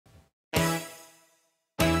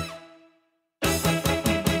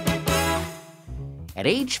At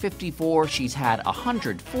age 54, she's had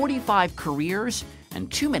 145 careers and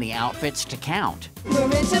too many outfits to count. We're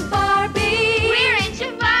into Barbie! We're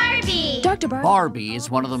into Barbie! Dr. Barbie. Barbie is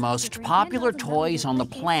one of the most popular toys on the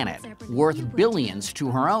planet, worth billions to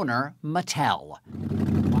her owner, Mattel.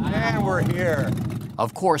 And we're here.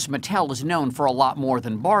 Of course, Mattel is known for a lot more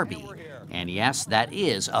than Barbie. And yes, that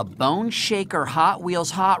is a bone shaker Hot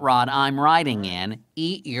Wheels hot rod I'm riding in.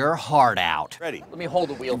 Eat your heart out. Ready. Let me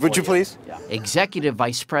hold the wheel. Would you please? Yeah. Executive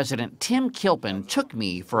Vice President Tim Kilpin took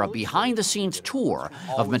me for a behind-the-scenes tour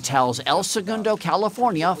of Mattel's El Segundo,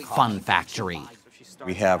 California Fun Factory.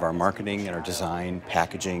 We have our marketing and our design,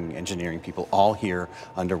 packaging, engineering people all here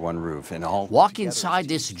under one roof and all. Walk inside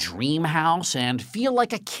this dream house and feel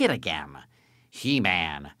like a kid again.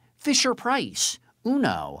 He-Man, Fisher-Price,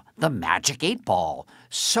 Uno, the Magic 8-Ball.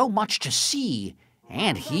 So much to see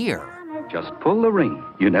and hear. Just pull the ring.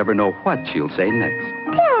 You never know what she'll say next.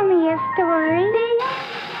 Tell me a story.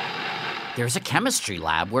 There's a chemistry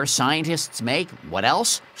lab where scientists make, what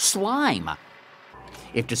else? Slime.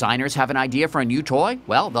 If designers have an idea for a new toy,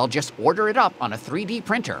 well, they'll just order it up on a 3D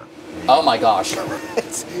printer. Oh my gosh.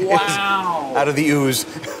 Wow. Out of the ooze.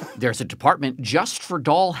 There's a department just for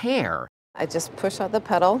doll hair. I just push out the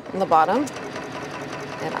pedal on the bottom,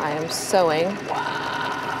 and I am sewing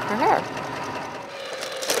her hair.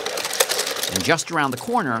 And just around the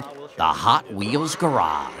corner, the Hot Wheels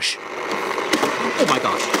garage. Oh my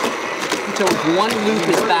gosh. So one loop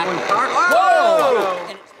is back.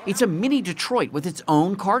 Whoa! It's a mini Detroit with its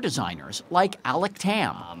own car designers, like Alec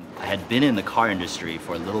Tam. I had been in the car industry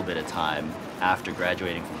for a little bit of time after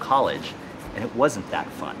graduating from college, and it wasn't that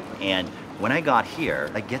fun. And when I got here,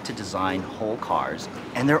 I get to design whole cars,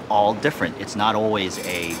 and they're all different. It's not always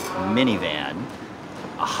a minivan.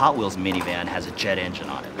 A Hot Wheels minivan has a jet engine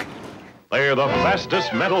on it. They're the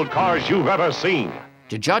fastest metal cars you've ever seen.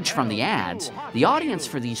 To judge from the ads, the audience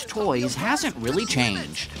for these toys hasn't really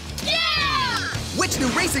changed. Yeah! Which new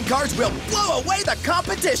racing cars will blow away the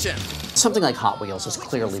competition? Something like Hot Wheels is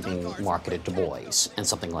clearly being marketed to boys, and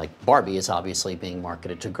something like Barbie is obviously being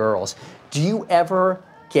marketed to girls. Do you ever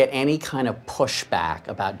get any kind of pushback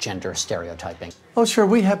about gender stereotyping? Oh, sure.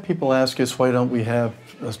 We have people ask us, why don't we have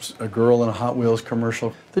a girl in a Hot Wheels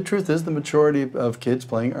commercial? The truth is, the majority of kids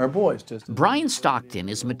playing are boys. Brian Stockton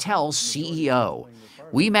is Mattel's CEO.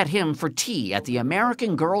 We met him for tea at the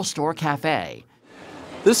American Girl Store Cafe.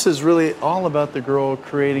 This is really all about the girl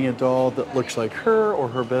creating a doll that looks like her or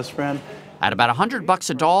her best friend. At about $100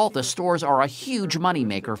 a doll, the stores are a huge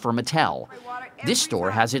moneymaker for Mattel. This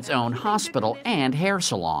store has its own hospital and hair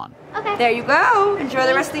salon. Okay. There you go. Enjoy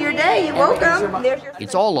the rest of your day. You're welcome.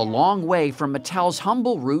 It's all a long way from Mattel's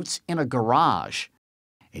humble roots in a garage.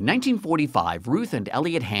 In 1945, Ruth and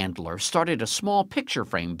Elliot Handler started a small picture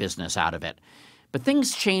frame business out of it. But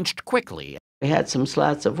things changed quickly. We had some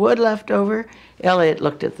slats of wood left over. Elliot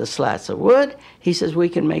looked at the slats of wood. He says, we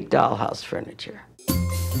can make dollhouse furniture.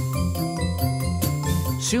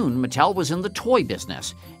 Soon, Mattel was in the toy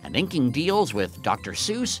business and inking deals with Dr.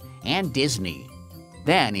 Seuss and Disney.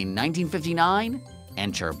 Then, in 1959,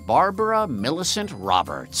 enter Barbara Millicent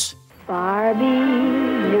Roberts. Barbie,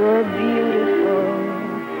 you're beautiful.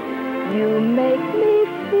 You make me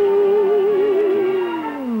feel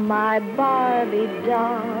my Barbie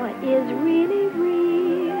doll is really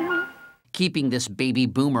real. Keeping this baby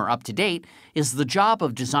boomer up to date is the job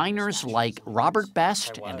of designers like Robert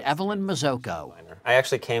Best and Evelyn Mazzocco. I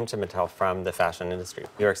actually came to Mattel from the fashion industry,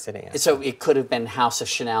 New York City. So it could have been House of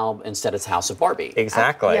Chanel instead it's House of Barbie.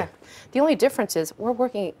 Exactly. Yeah. The only difference is we're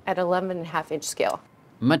working at 11.5-inch scale.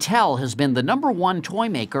 Mattel has been the #1 toy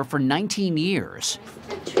maker for 19 years.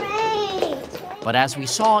 But as we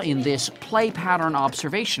saw in this play pattern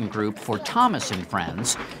observation group for Thomas and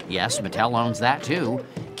Friends, yes, Mattel owns that too,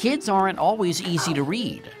 kids aren't always easy to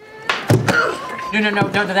read. No,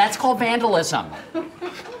 that's called vandalism.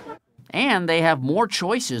 And they have more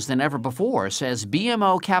choices than ever before, says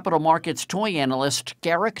BMO Capital Markets toy analyst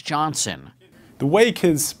Garrick Johnson. The way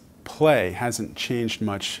kids play hasn't changed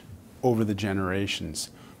much over the generations,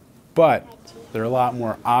 but there are a lot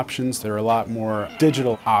more options, there are a lot more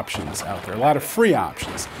digital options out there, a lot of free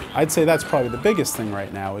options. I'd say that's probably the biggest thing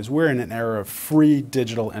right now, is we're in an era of free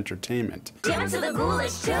digital entertainment.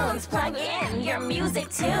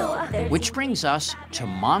 Which brings us to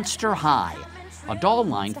Monster High, a doll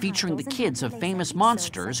line featuring the kids of famous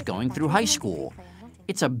monsters going through high school.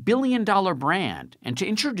 It's a billion-dollar brand, and to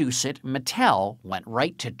introduce it, Mattel went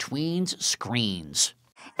right to tweens' screens.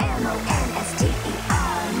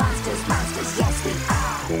 M-O-N-S-T-E-R, monsters, monsters, yes we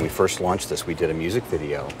are. When we first launched this, we did a music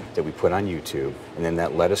video that we put on YouTube, and then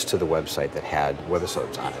that led us to the website that had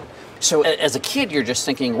webisodes on it. So as a kid, you're just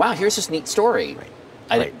thinking, wow, here's this neat story. Right.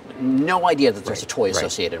 I had no idea that there's a toy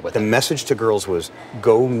associated with The it. message to girls was,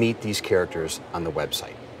 go meet these characters on the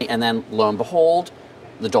website. And then, lo and behold,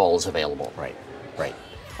 the doll is available. Right.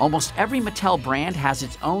 Almost every Mattel brand has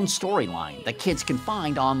its own storyline that kids can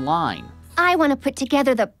find online. I want to put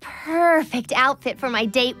together the perfect outfit for my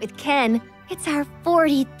date with Ken. It's our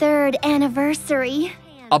 43rd anniversary.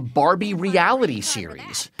 A Barbie reality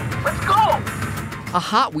series. Let's go! A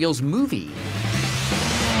Hot Wheels movie.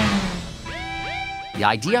 The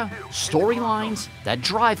idea, storylines that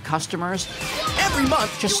drive customers Every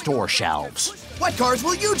month to store shelves. What cars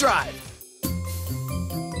will you drive?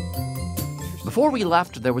 Before we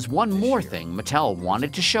left, there was one more thing Mattel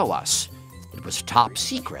wanted to show us. It was top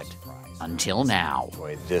secret until now.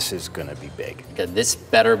 Boy, this is gonna be big. Okay, this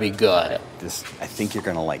better be good. I think you're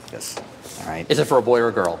gonna like this, all right? Is it for a boy or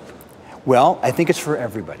a girl? Well, I think it's for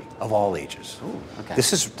everybody, of all ages. Ooh, okay.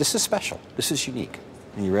 This is special. This is unique.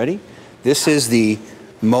 Are you ready? This is the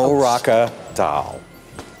Rocca doll.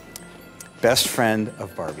 Best friend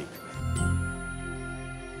of Barbie.